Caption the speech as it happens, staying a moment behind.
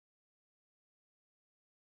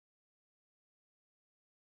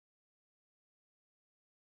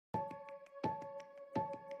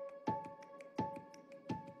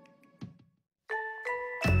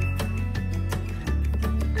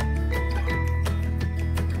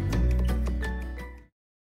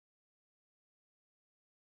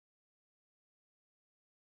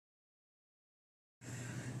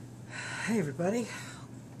Hey everybody,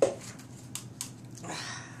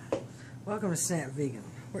 welcome to Snap Vegan.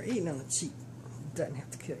 We're eating on the cheap, doesn't have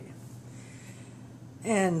to kill you.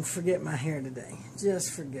 And forget my hair today,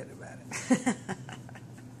 just forget about it.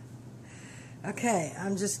 Okay,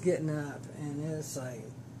 I'm just getting up and it's like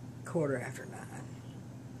 9:15.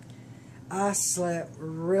 I slept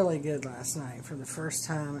really good last night for the first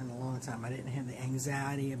time in a long time. I didn't have the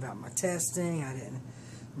anxiety about my testing.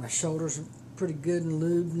 My shoulders are pretty good and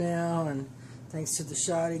lubed now, and thanks to the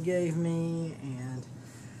shot he gave me, and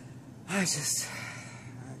I just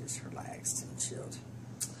relaxed and chilled.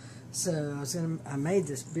 So I made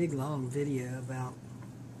this big long video about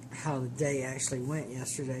how the day actually went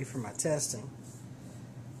yesterday for my testing.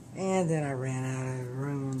 And then I ran out of the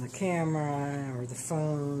room on the camera or the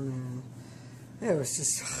phone, and it was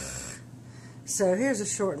just... So here's a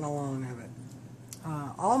short and a long of it.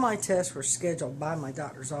 All my tests were scheduled by my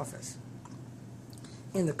doctor's office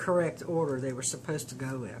in the correct order they were supposed to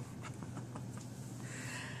go in.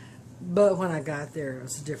 But when I got there, it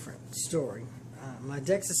was a different story. My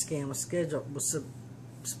DEXA scan was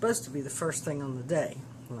supposed to be the first thing on the day,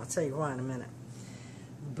 and I'll tell you why in a minute.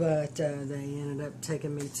 But they ended up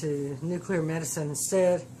taking me to nuclear medicine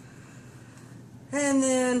instead. And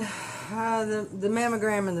then the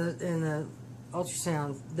mammogram and the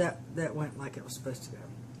ultrasound, that went like it was supposed to go.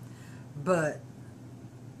 But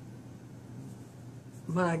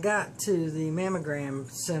when I got to the mammogram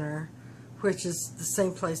center, which is the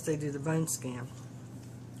same place they do the bone scan,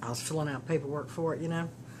 I was filling out paperwork for it, you know.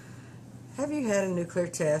 Have you had a nuclear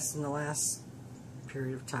test in the last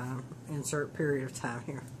period of time? Insert period of time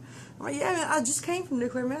here. I'm like, yeah, I just came from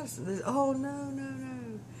nuclear medicine. They said, oh, no.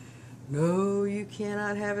 No, you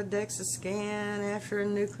cannot have a DEXA scan after a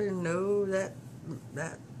nuclear. No, that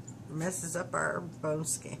messes up our bone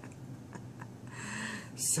scan.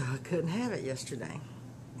 So I couldn't have it yesterday.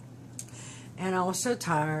 And I was so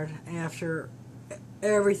tired after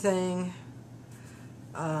everything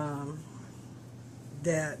that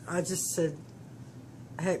I just said,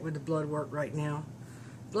 heck with the blood work right now.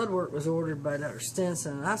 Blood work was ordered by Dr.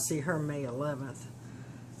 Stinson, and I see her May 11th.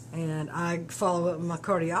 And I follow up with my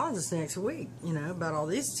cardiologist next week, you know, about all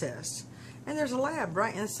these tests. And there's a lab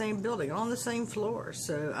right in the same building, on the same floor.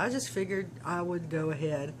 So I just figured I would go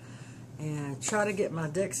ahead and try to get my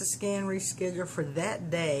DEXA scan rescheduled for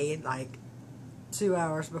that day, like 2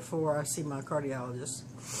 hours before I see my cardiologist.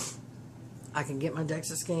 I can get my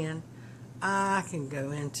DEXA scan. I can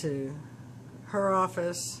go into her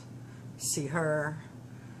office, see her,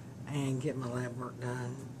 and get my lab work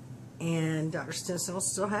done. And Dr. Stinson will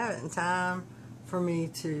still have it in time for me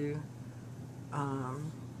to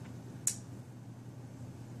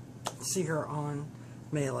see her on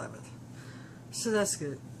May 11th. So that's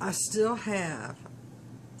good. I still have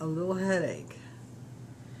a little headache,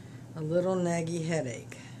 a little naggy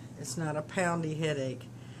headache. It's not a poundy headache.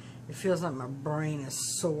 It feels like my brain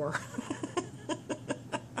is sore.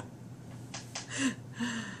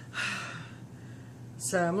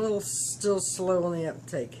 So I'm a little still slow on the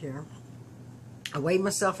uptake here. I weighed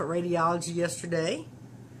myself at radiology yesterday.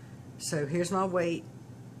 So here's my weight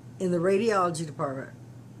in the radiology department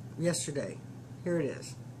yesterday. Here it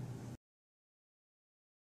is.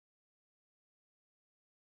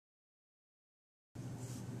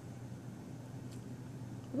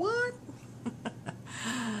 What?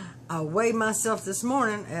 I weighed myself this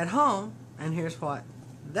morning at home, and here's what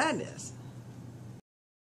that is.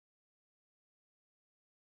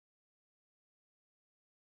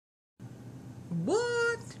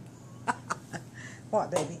 What? What,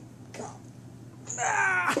 baby? Come on.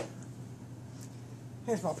 Ah!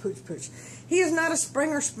 Here's my pooch. He is not a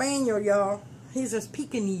Springer Spaniel, y'all. He's a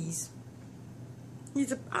Pekingese.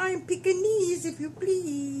 I'm Pekingese, if you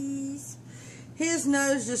please. His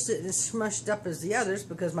nose just isn't as smushed up as the others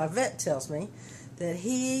because my vet tells me that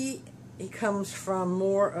he comes from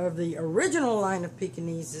more of the original line of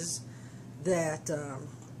Pekingeses that...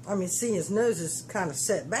 I mean, see, his nose is kind of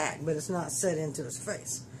set back, but it's not set into his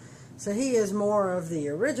face. So he is more of the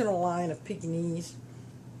original line of Pekingese,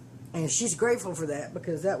 and she's grateful for that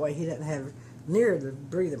because that way he doesn't have near the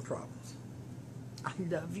breathing problems. I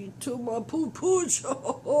love you too, my poo-pooch.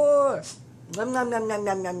 Nom, nom, nom, nom,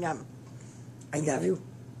 nom, nom, nom. I love you.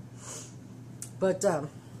 But,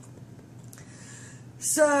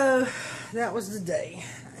 so, that was the day,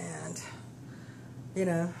 and, you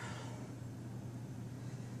know,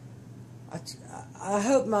 I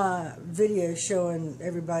hope my video showing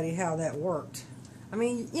everybody how that worked. I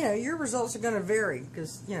mean, you know, your results are going to vary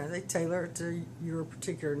because, you know, they tailor it to your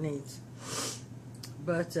particular needs.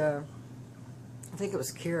 But I think it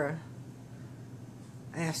was Kira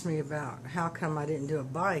asked me about how come I didn't do a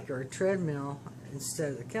bike or a treadmill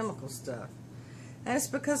instead of the chemical stuff. And it's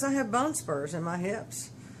because I have bone spurs in my hips.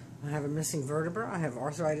 I have a missing vertebra. I have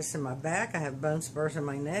arthritis in my back. I have bone spurs in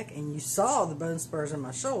my neck. And you saw the bone spurs in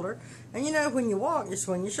my shoulder. And you know, when you walk, you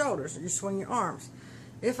swing your shoulders. You swing your arms.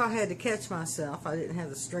 If I had to catch myself, I didn't have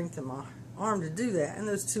the strength in my arm to do that. And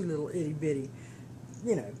those two little itty-bitty,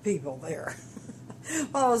 you know, people there.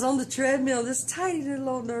 While I was on the treadmill, this tiny little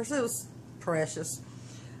old nurse, it was precious.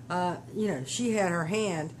 You know, she had her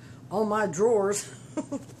hand on my drawers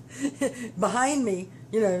behind me,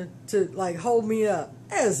 you know, to like hold me up,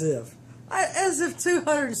 as if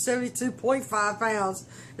 272.5 pounds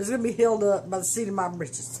is going to be held up by the seat of my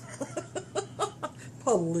britches.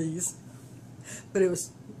 Please. But it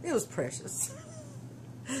was precious.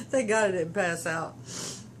 Thank God I didn't pass out.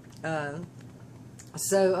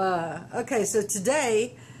 Okay, so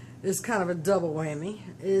today is kind of a double whammy.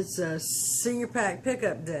 It's a Senior Pack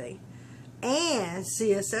Pickup Day and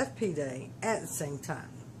CSFP Day at the same time.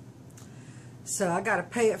 So I got a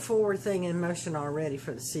pay it forward thing in motion already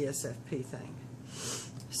for the CSFP thing.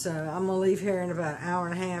 So I'm going to leave here in about an hour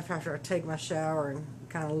and a half after I take my shower and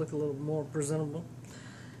kind of look a little more presentable.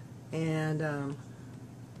 And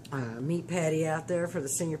meet Patty out there for the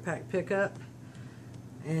Senior Pack Pickup.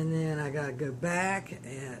 And then I got to go back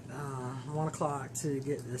at 1 o'clock to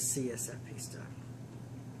get the CSFP stuff.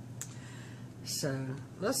 So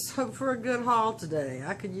let's hope for a good haul today.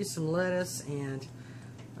 I could use some lettuce, and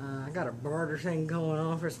I got a barter thing going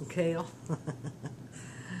on for some kale.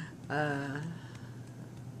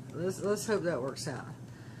 Let's hope that works out.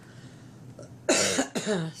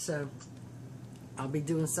 So I'll be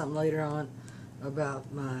doing something later on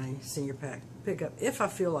about my Senior Pack Pickup if I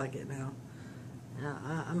feel like it now.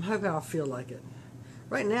 I'm hoping I'll feel like it.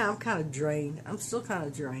 Right now, I'm kind of drained. I'm still kind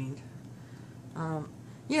of drained.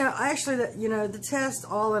 You know, actually, the test,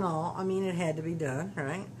 all in all, I mean, it had to be done,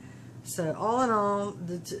 right? So, all in all,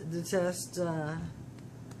 the test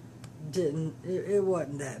it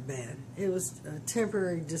wasn't that bad. It was a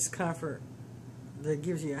temporary discomfort that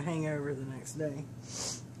gives you a hangover the next day.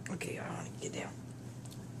 Okay, I want to get down.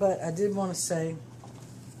 But I did want to say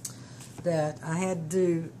that I had to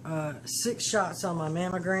do 6 shots on my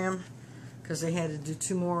mammogram because they had to do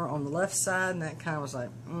 2 more on the left side, and that kind of was like,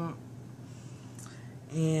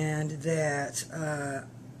 And that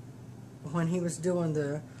when he was doing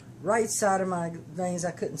the right side of my veins,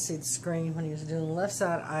 I couldn't see the screen. When he was doing the left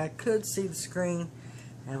side, I could see the screen,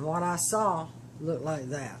 and what I saw looked like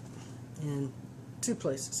that in 2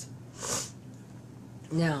 places.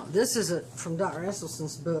 Now, this is from Dr.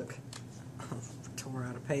 Esselson's book. Tore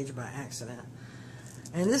out a page by accident.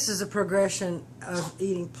 And this is a progression of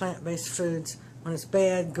eating plant-based foods when it's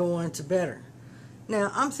bad going to better.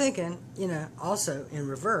 Now, I'm thinking, you know, also in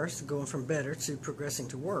reverse, going from better to progressing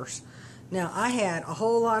to worse. Now, I had a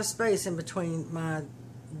whole lot of space in between my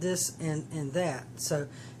this and that. So,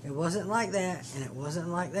 it wasn't like that, and it wasn't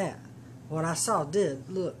like that. What I saw did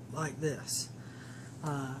look like this.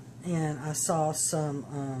 And I saw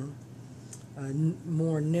some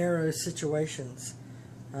more narrow situations.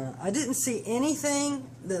 I didn't see anything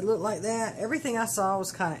that looked like that. Everything I saw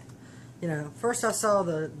was kind of, you know, first I saw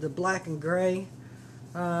the black and gray,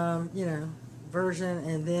 you know, version,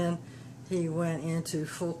 and then he went into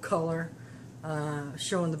full color,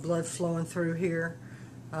 showing the blood flowing through here.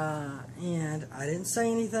 And I didn't say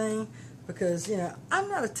anything because, you know, I'm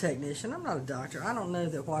not a technician. I'm not a doctor. I don't know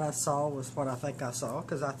that what I saw was what I think I saw,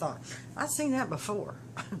 because I thought, I've seen that before.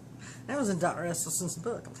 That was in Dr. Esselson's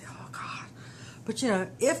book. I was like, oh, God. But, you know,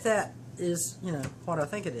 if that is, you know, what I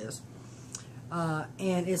think it is,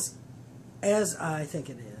 and it's as I think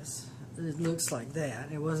it is, it looks like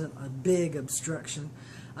that. It wasn't a big obstruction.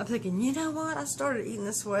 I'm thinking, you know what? I started eating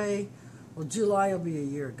this way, well, July will be a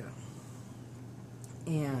year ago.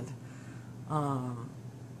 And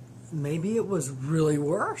maybe it was really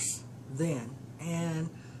worse then. And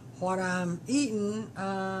what I'm eating,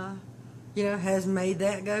 you know, has made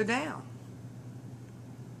that go down.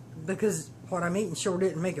 Because what I'm eating sure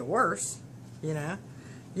didn't make it worse, you know.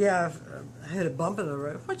 Yeah, I had a bump in the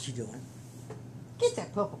road. What you doing? Get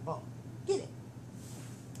that purple ball. Get it.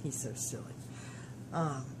 He's so silly.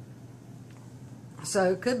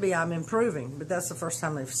 So it could be I'm improving, but that's the first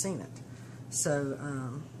time they've seen it.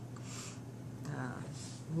 So,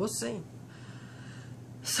 we'll see.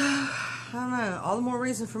 So, I don't know. All the more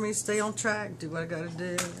reason for me to stay on track, do what I gotta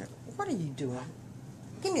do. What are you doing?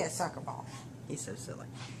 Give me that soccer ball. He's so silly.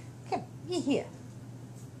 Come, get here.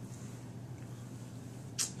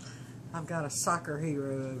 I've got a soccer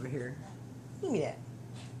hero over here. Give me that.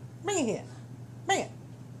 Bring it here. Bring it.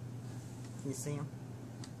 You see him?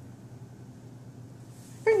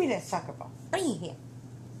 me that soccer ball. Bring it here.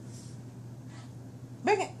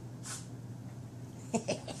 Bring it.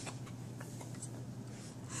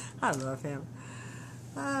 I love him.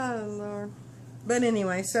 Oh, Lord. But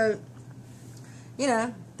anyway, so, you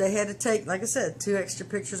know, they had to take, like I said, 2 extra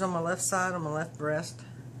pictures on my left side, on my left breast.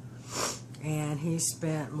 And he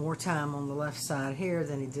spent more time on the left side here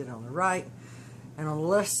than he did on the right. And on the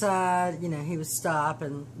left side, you know, he would stop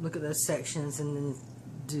and look at those sections and then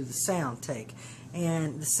do the sound take.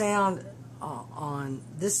 And the sound on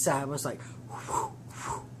this side was like,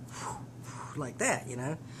 like that, you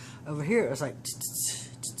know. Over here, it was like,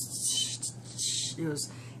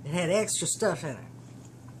 it had extra stuff in it.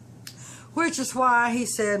 Which is why he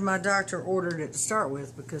said my doctor ordered it to start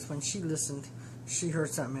with, because when she listened, she heard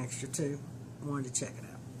something extra too. Wanted to check it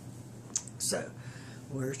out. So,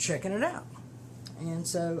 we're checking it out. And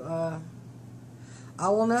so, I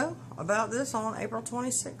will know about this on April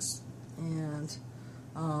 26th. And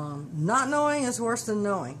not knowing is worse than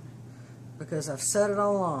knowing, because I've said it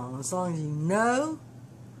all along. As long as you know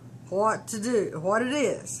what to do, what it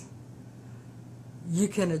is, you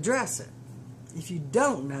can address it. If you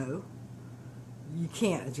don't know, you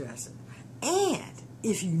can't address it. And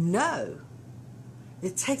if you know,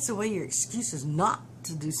 it takes away your excuses not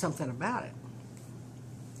to do something about it.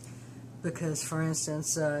 Because, for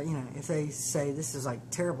instance, you know, if they say this is like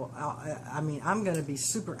terrible, I mean, I'm going to be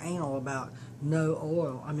super anal about no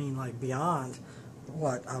oil. I mean, like beyond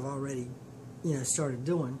what I've already, you know, started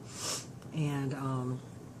doing. And,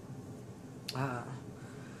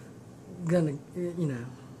 gonna, you know,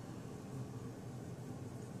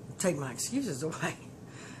 take my excuses away.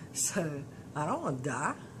 So, I don't want to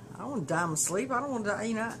die. I don't want to die in my sleep. I don't want to die,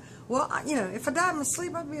 you know. Well, you know, if I died in my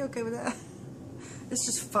sleep, I'd be okay with that. It's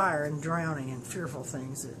just fire and drowning and fearful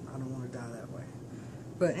things that I don't want to die that way.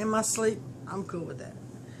 But in my sleep, I'm cool with that.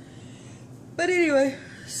 But anyway,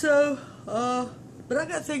 so, but I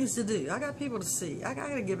got things to do. I got people to see. I got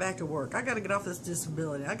to get back to work. I got to get off this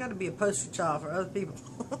disability. I got to be a poster child for other people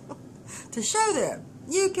to show them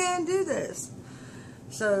you can do this.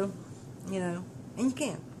 So, you know, and you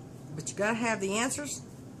can. But you got to have the answers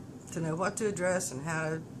to know what to address and how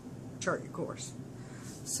to chart your course.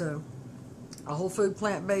 So, a whole food,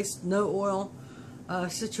 plant-based, no oil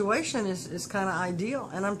situation is kind of ideal.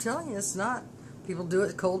 And I'm telling you, it's not. People do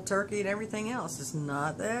it cold turkey and everything else. It's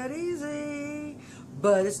not that easy,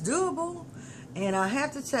 but it's doable. And I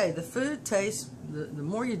have to tell you, the food tastes, the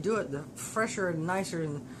more you do it, the fresher and nicer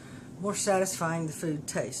and more satisfying the food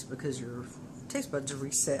tastes, because your taste buds are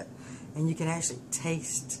reset and you can actually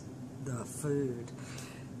taste the food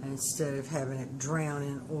instead of having it drown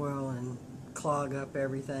in oil and clog up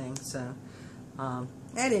everything. So,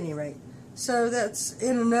 at any rate, so that's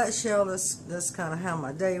in a nutshell. That's kind of how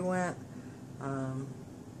my day went.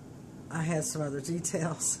 I had some other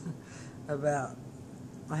details about.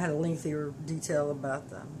 I had a lengthier detail about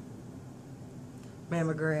the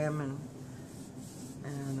mammogram and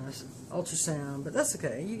ultrasound, but that's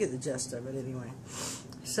okay. You get the gist of it anyway.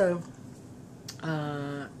 So,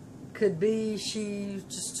 could be she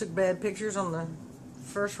just took bad pictures on the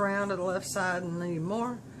first round of the left side and needed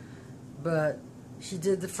more, but she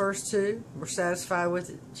did the first 2. We're satisfied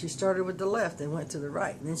with it. She started with the left and went to the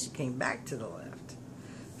right, and then she came back to the left.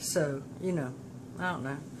 So, you know, I don't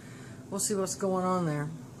know. We'll see what's going on there.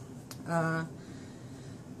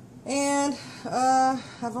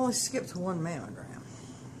 I've only skipped 1 mammogram.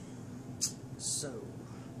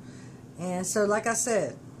 So like I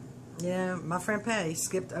said, you know, my friend Patty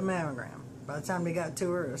skipped a mammogram. By the time they got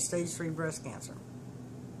to her, it was stage 3 breast cancer.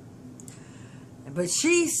 But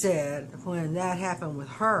she said when that happened with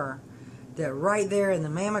her, that right there in the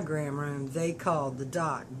mammogram room, they called the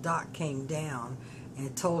doc. Doc came down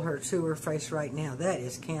and told her to her face right now, that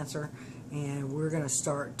is cancer, and we're going to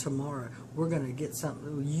start tomorrow. We're going to get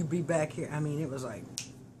something. Will you be back here? I mean, it was like,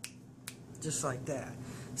 just like that.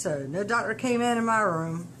 So, no doctor came in my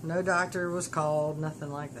room. No doctor was called. Nothing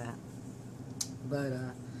like that. But,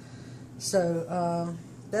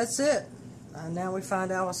 that's it. Now we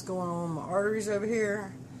find out what's going on with my arteries over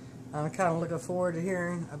here. I'm kind of looking forward to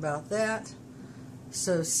hearing about that.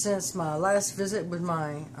 So since my last visit with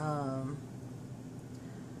my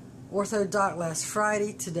ortho doc last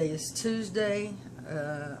Friday, today is Tuesday,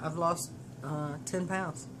 I've lost 10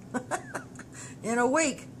 pounds in a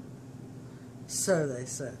week. So they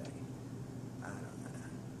say. I don't know.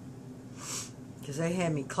 Because they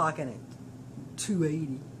had me clocking at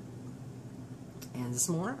 280. And this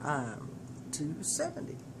morning I'm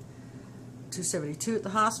 270. 272 at the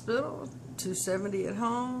hospital, 270 at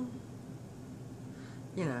home.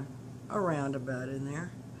 You know, around about in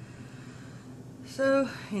there. So,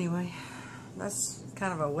 anyway, that's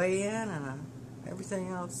kind of a weigh-in and everything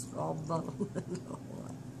else all bundled into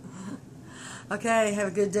one. Okay, have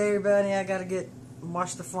a good day, everybody. I gotta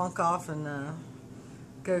wash the flunk off and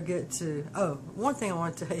go get to. Oh, one thing I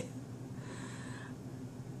want to tell you.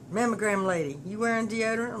 Mammogram lady, you wearing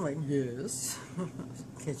deodorant? I'm like, yes.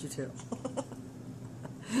 Can't you tell?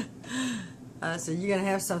 So you're gonna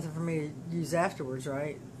have something for me to use afterwards,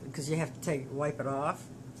 right? Because you have to wipe it off.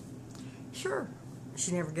 Sure.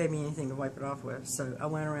 She never gave me anything to wipe it off with, so I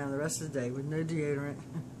went around the rest of the day with no deodorant.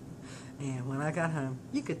 And when I got home,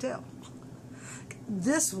 you could tell.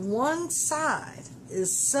 This one side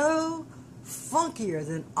is so funkier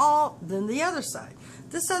than the other side.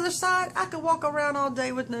 This other side, I could walk around all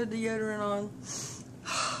day with no deodorant on.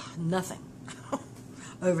 Nothing.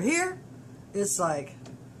 Over here, it's like,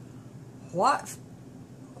 what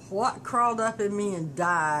crawled up in me and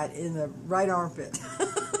died in the right armpit?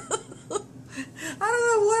 I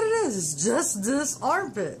don't know what it is. It's just this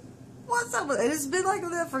armpit. What's up with it? It's been like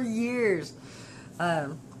that for years. I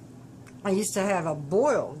used to have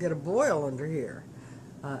get a boil under here.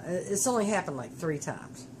 It's only happened like 3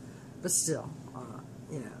 times. But still,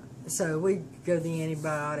 you know. So we'd go the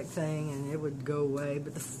antibiotic thing and it would go away.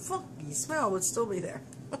 But the funky smell would still be there.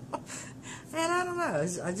 And I don't know.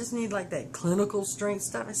 I just need like that clinical strength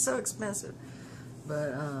stuff. It's so expensive.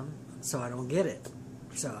 But, so I don't get it.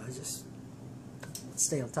 So I just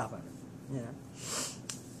stay on top of it, you know.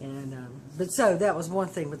 And but so that was one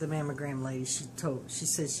thing with the mammogram lady. She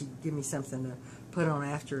said she'd give me something to put on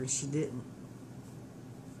after, and she didn't.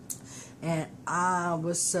 And I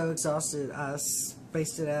was so exhausted, I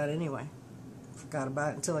spaced it out anyway. Forgot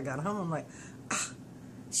about it until I got home. I'm like,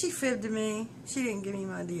 she fibbed to me. She didn't give me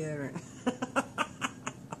my deodorant.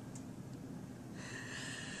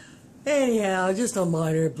 Anyhow, just a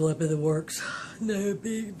minor blip in the works. No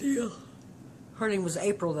big deal. Her name was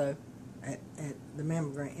April, though, at the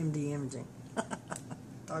mammogram, MD Imaging.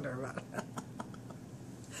 Talk to her about it.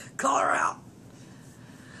 Call her out.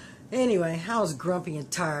 Anyway, I was grumpy and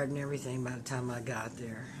tired and everything by the time I got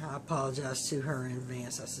there. I apologized to her in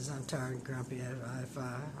advance. I says, I'm tired and grumpy. I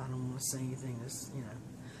don't want to say anything that's, you know,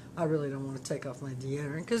 I really don't want to take off my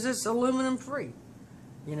deodorant because it's aluminum free,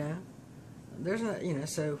 you know. There's no, you know,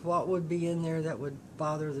 so what would be in there that would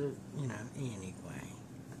bother the, you know, anyway.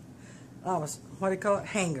 I was, what do you call it?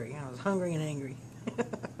 Hangry. I was hungry and angry.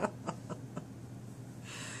 But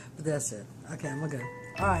that's it. Okay, I'm going to go.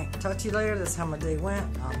 Alright, talk to you later. That's how my day went.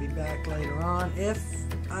 I'll be back later on if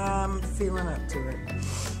I'm feeling up to it.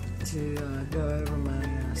 To go over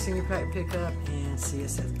my senior pack pickup and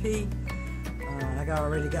CSFP. I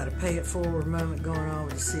already got a pay it forward moment going on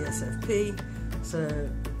with the CSFP. So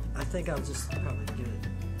I think I'll just probably do it.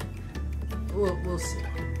 We'll see.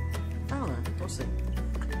 I don't know. We'll see.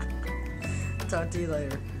 Talk to you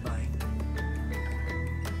later.